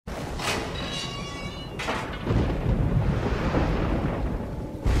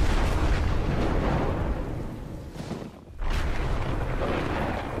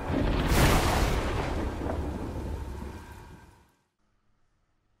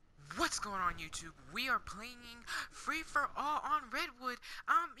What's going on YouTube? We are playing Free for All on Redwood.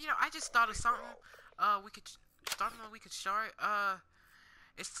 You know, I just thought of something. We could start.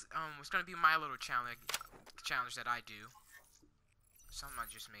 It's gonna be my little challenge that I do. Something I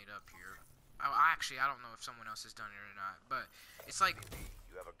just made up here. I don't know if someone else has done it or not, but it's like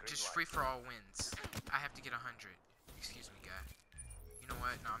just free for all wins. I have to get 100. Excuse me, guy. You know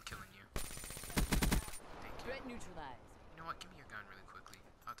what? No, I'm killing you. Thank you. Threat neutralized. You know what? Give me your gun really quickly.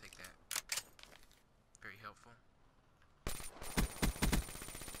 I'll take that. Very helpful.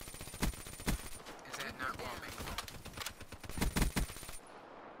 Is that not bombing?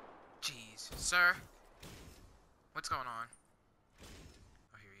 Jeez, sir. What's going on?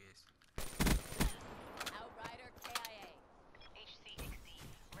 Oh, here he is. Outrider KIA. HCXD,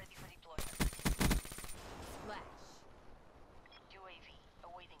 ready for deployment. Splash. UAV,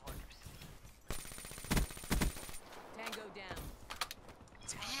 awaiting orders. Tango down.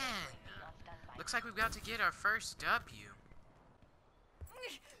 10. Looks like we've got to get our first W.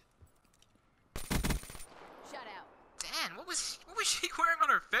 Shut out. Dan, what was she wearing on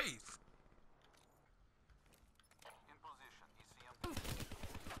her face? In position, ECM.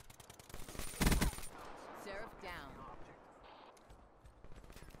 Seraph down.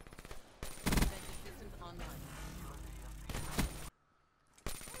 Defensive systems online.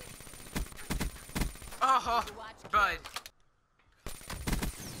 Oh, Watch bud.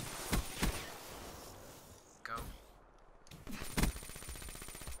 Go.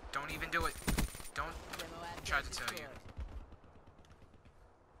 Don't even do it. Don't Demo asset try to tell you. destroyed.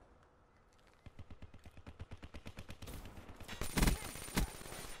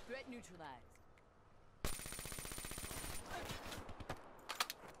 Threat neutralized.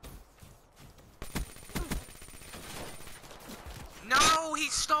 No, he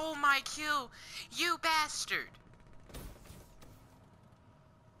stole my kill. You bastard.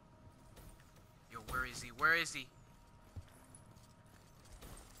 Yo, where is he? Where is he?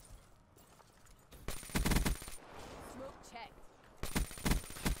 Smoke checked.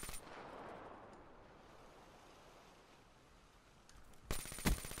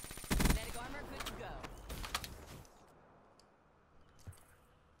 Kinetic armor good to go.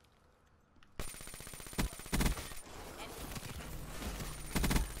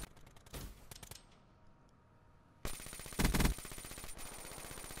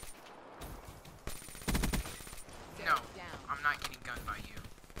 No, Down. I'm not getting gunned by you.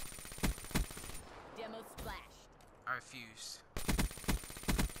 Demo splashed. I refuse.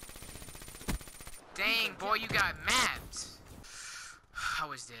 Dang, boy, you got mapped. I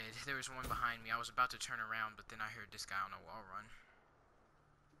was dead. There was one behind me. I was about to turn around, but then I heard this guy on a wall run.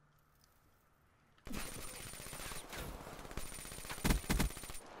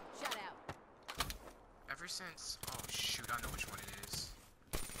 Shut out. Ever since... Oh, shoot, I know which one it is.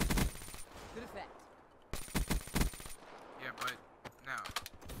 Good effect. Yeah, but... Now.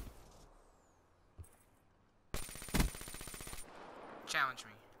 Challenge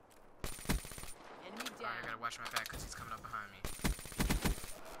me. Enemy Alright, I down. gotta watch my back because he's coming up behind me.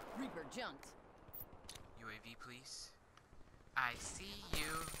 Reaper jumped. UAV, please. I see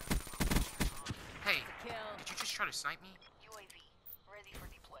you. Hey, Kill. did you just try to snipe me? UAV, ready for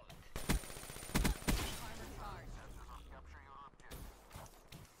deployment. Armor charged. Capture your objective.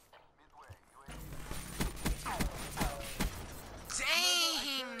 Midway, UAV.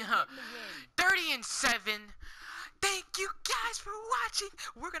 Dang! 30-7. Thank you guys for watching.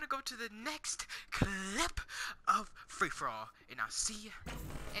 We're gonna go to the next clip of Free For All, and I'll see you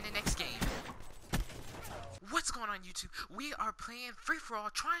in the next game. What's going on YouTube? We are playing Free For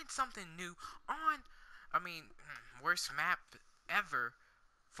All, trying something new on, worst map ever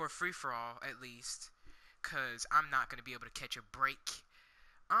for Free For All, at least, cause I'm not gonna be able to catch a break.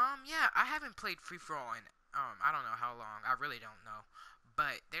 Yeah, I haven't played Free For All in I don't know how long. I really don't know,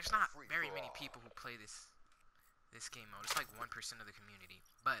 but there's not very many people who play this game mode. It's like 1% of the community.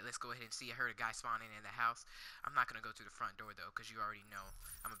 But let's go ahead and see. I heard a guy spawning in the house. I'm not gonna go through the front door though, cause you already know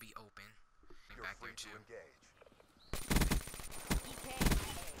I'm gonna be open. Back there too.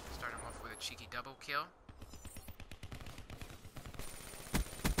 Start him off with a cheeky double kill.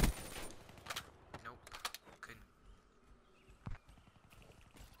 Nope, couldn't.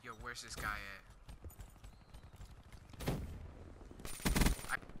 Yo, where's this guy at?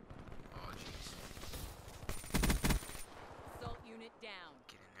 Oh jeez. Assault unit down.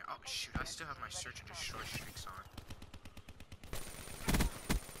 Get in there. Oh shoot, I still have my search and destroy streaks on.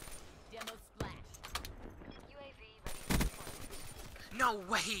 Demo splash. UAV, ready for deployment. No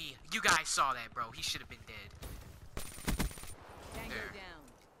way! You guys saw that, bro. He should have been dead. Tango There.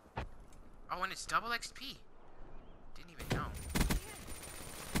 down. Oh, and it's double XP. Didn't even know.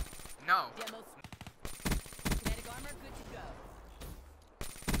 No. Demo. Kinetic armor good to go.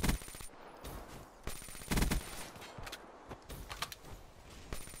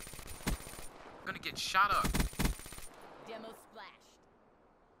 I'm gonna get shot up. Demo splashed.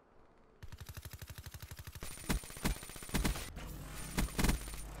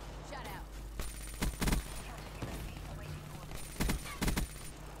 Shut out.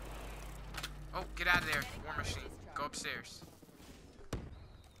 Oh, get out of there, War Machine. Go upstairs.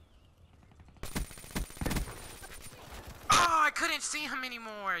 Oh, I couldn't see him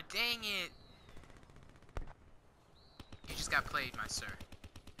anymore. Dang it. You just got played, my sir.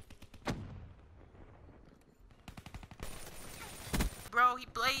 Bro, he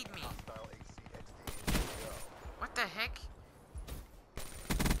played me. What the heck?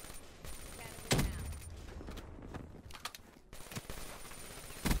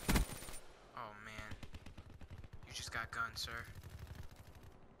 Oh man. You just got gunned, sir.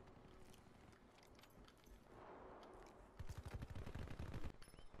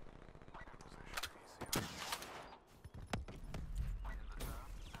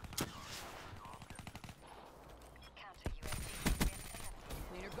 Counter UAV been eliminated.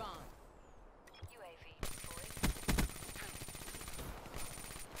 Cleaner gone. UAV deployed.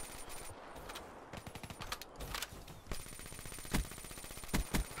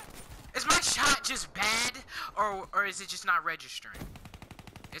 Is my shot just bad, or is it just not registering?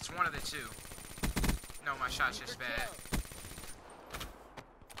 It's one of the two. No, my shot's just Reaper bad. kill.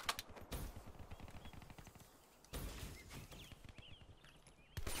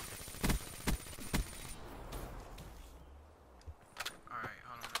 Alright,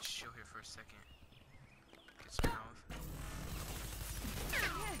 hold on, let's chill here for a second. Get some health.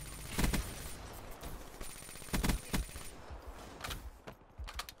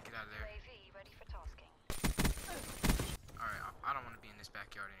 Get out of there. UAV ready for tasking. Alright, I don't want to be in this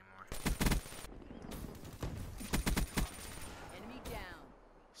backyard anymore. Enemy down.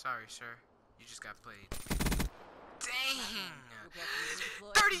 Sorry, sir. You just got played. Dang! Look after you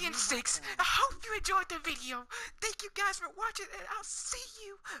redeploy. 30 and You 6. have I hope you enjoyed the video. Thank you guys for watching, and I'll see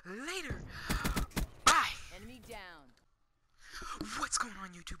you later. Bye. Enemy down. What's going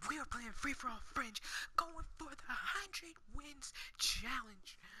on, YouTube? We are playing Free For All Fringe, going for the 100 wins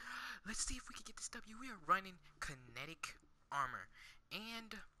challenge. Let's see if we can get this W. We are running kinetic armor,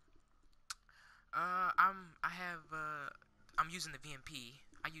 and I'm using the VMP.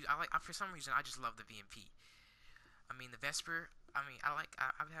 For some reason I just love the VMP. I mean the Vesper. I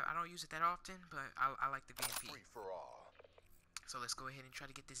don't use it that often, but I like the VMP. Free for all. So let's go ahead and try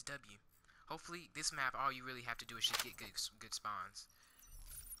to get this W. Hopefully, this map, all you really have to do is just get good spawns.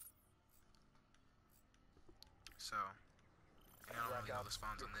 So, and I don't really know the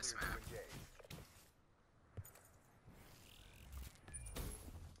spawns on this map.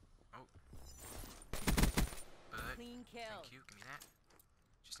 Oh. But, Clean kill. thank you, give me that.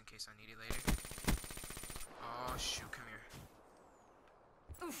 Just in case I need it later. Oh, shoot, come here.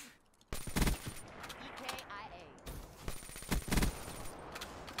 Oof. EKIA.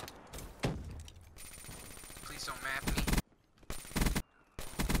 Please don't map me.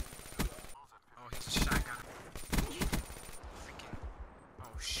 Oh, he's a shotgun. Freaking.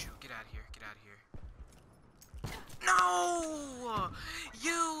 Oh, shoot, get out of here, get out of here. No!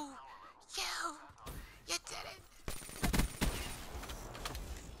 You did it.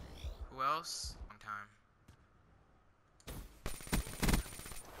 Who else? Long time.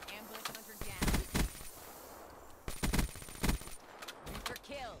 Ambush hunter down. Reaper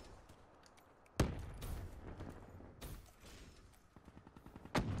kill.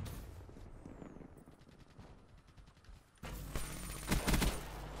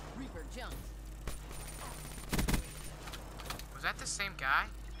 Reaper jumped. Was that the same guy?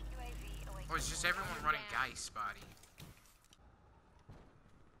 UAV awaiting. Or is just everyone running Geist body?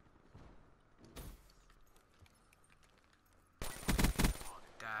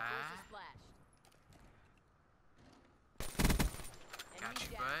 Die. Forces splashed. Got Enemy you,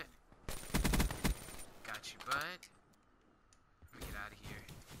 down. bud. Got you, bud. Let me get out of here.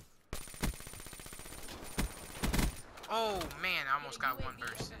 Oh, man, I almost Get a got one UAV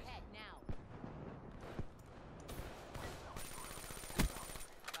versus. overhead now.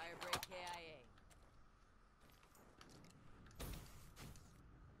 Fire break KIA.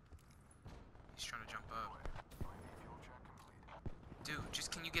 He's trying to jump up. Dude,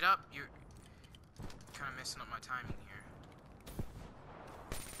 just can you get up? You're kind of messing up my timing here.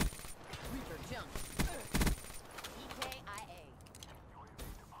 Reaper jumped. EKIA.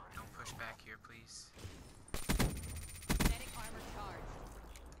 Don't push back here, please. Kinetic armor charged.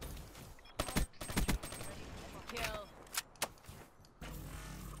 Kill.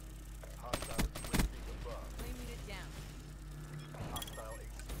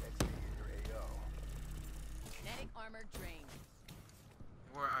 armor drained.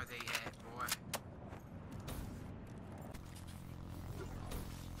 Where are they at, boy?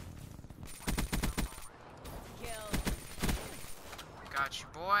 Kill. Got you,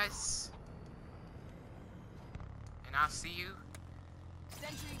 boys. And I'll see you.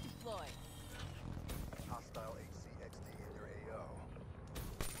 Sentry deployed. Hostile HCXD in your AO.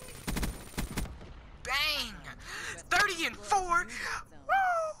 Bang! 30 and 4.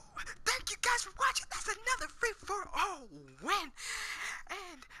 Woo! Thank you guys for watching. That's another free-for-all win.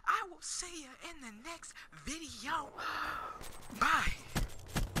 And I will see you in the next video. Bye.